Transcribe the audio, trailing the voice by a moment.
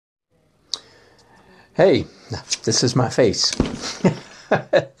Hey, this is my face.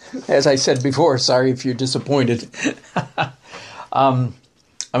 As I said before, sorry if you're disappointed. I'm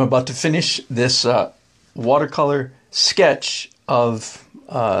about to finish this watercolor sketch of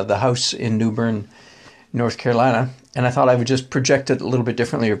the house in New Bern, North Carolina. And I thought I would just project it a little bit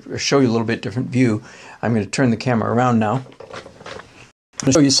differently or show you a little bit different view. I'm going to turn the camera around now.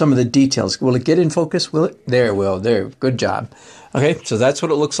 I'll show you some of the details. Will it get in focus? Will it? There, will. There. Good job. Okay, so that's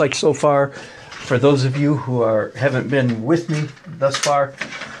what it looks like so far. For those of you who haven't been with me thus far,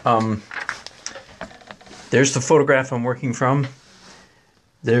 there's the photograph I'm working from.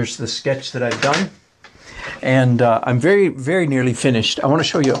 There's the sketch that I've done. And I'm very, very nearly finished. I want to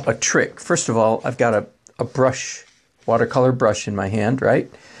show you a trick. First of all, I've got a brush, watercolor brush in my hand,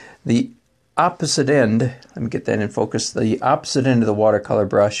 right? The opposite end, let me get that in focus, the opposite end of the watercolor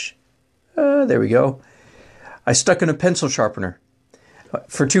brush, there we go, I stuck in a pencil sharpener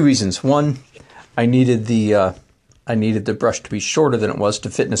for two reasons. One, I needed the brush to be shorter than it was to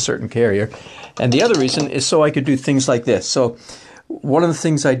fit in a certain carrier. And the other reason is so I could do things like this. So one of the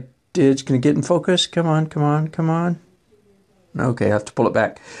things I did, can it get in focus? Come on, come on, come on. Okay, I have to pull it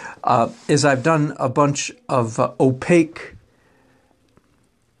back. Is I've done a bunch of opaque,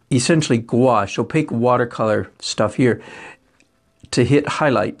 essentially gouache, opaque watercolor stuff here to hit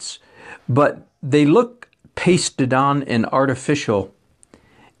highlights. But they look pasted on and artificial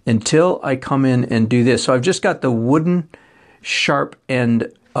until I come in and do this. So I've just got the wooden sharp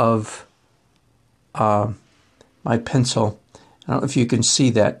end of my pencil. I don't know if you can see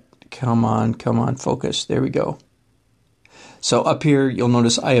that. Come on, focus. There we go. So up here, you'll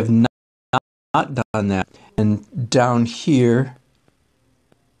notice I have not done that. And down here,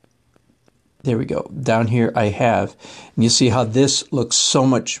 there we go. Down here I have. And you see how this looks so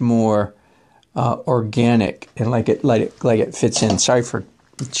much more organic and like it fits in. Sorry for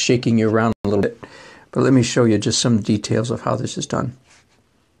shaking you around a little bit, but let me show you just some details of how this is done.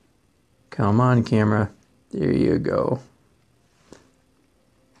 Come on, camera. There you go.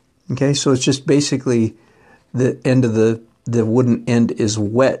 Okay, so it's just basically the end of the wooden end is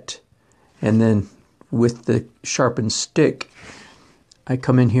wet, and then with the sharpened stick, I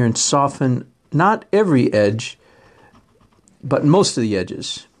come in here and soften not every edge, but most of the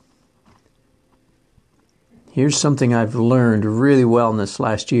edges. Here's something I've learned really well in this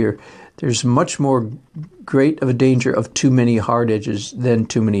last year. There's much more great of a danger of too many hard edges than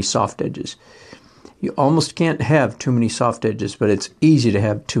too many soft edges. You almost can't have too many soft edges, but it's easy to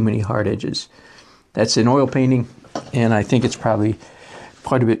have too many hard edges. That's in oil painting, and I think it's probably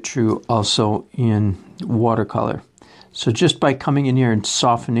quite a bit true also in watercolor. So just by coming in here and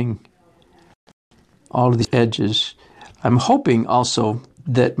softening all of these edges, I'm hoping also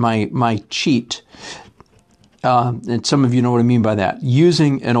that my cheat, and some of you know what I mean by that,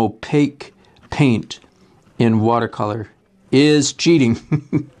 using an opaque paint in watercolor is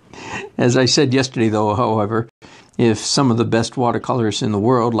cheating. As I said yesterday, though, however, if some of the best watercolorists in the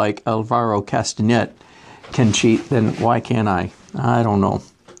world, like Alvaro Castanet, can cheat, then why can't I? I don't know.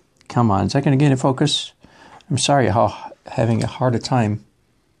 Come on, is that going to get in focus? I'm sorry, having a harder time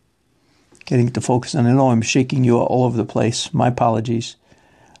getting it to focus, and I know I'm shaking you all over the place. My apologies.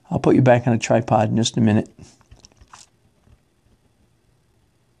 I'll put you back on a tripod in just a minute.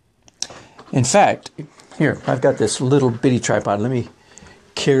 In fact, here, I've got this little bitty tripod. Let me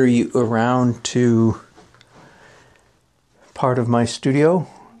carry you around to part of my studio.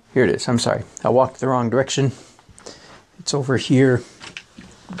 Here it is. I'm sorry. I walked the wrong direction. It's over here.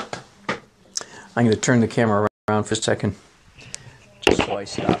 I'm going to turn the camera around for a second, just so I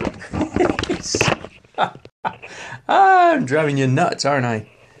stop. I'm driving you nuts, aren't I?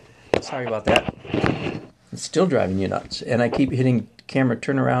 Sorry about that. I'm still driving you nuts. And I keep hitting camera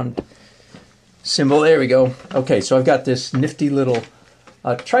turnaround symbol. There we go. Okay, so I've got this nifty little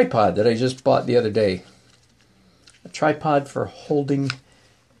tripod that I just bought the other day. A tripod for holding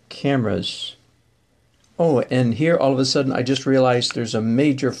cameras. Oh, and here all of a sudden I just realized there's a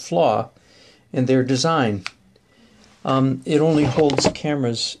major flaw in their design. It only holds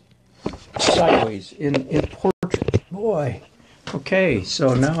cameras sideways in portrait. Boy. Okay,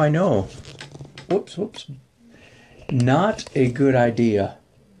 so now I know. Whoops. Not a good idea,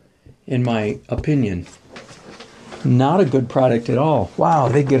 in my opinion. Not a good product at all. Wow,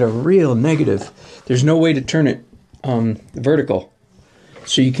 they get a real negative. There's no way to turn it vertical,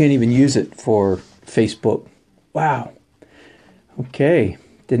 so you can't even use it for Facebook. Wow. Okay,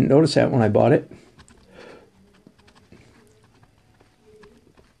 didn't notice that when I bought it.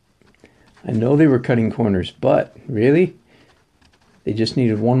 I know they were cutting corners, but really? They just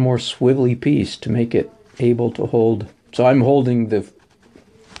needed one more swivelly piece to make it able to hold. So I'm holding the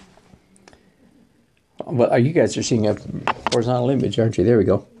Well, you guys are seeing a horizontal image, aren't you? There we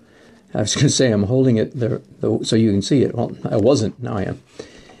go. I was going to say I'm holding it there so you can see it. Well, I wasn't. Now I am.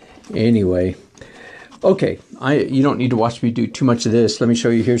 Anyway, okay. You don't need to watch me do too much of this. Let me show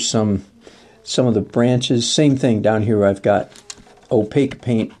you. Here's some of the branches. Same thing down here. I've got opaque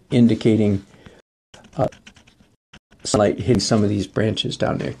paint indicating sunlight hitting some of these branches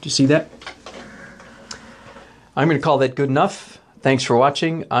down there. Do you see that? I'm going to call that good enough. Thanks for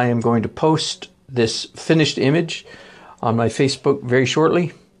watching. I am going to post this finished image on my Facebook very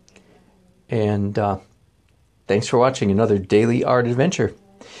shortly. And thanks for watching another daily art adventure.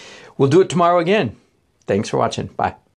 We'll do it tomorrow again. Thanks for watching. Bye.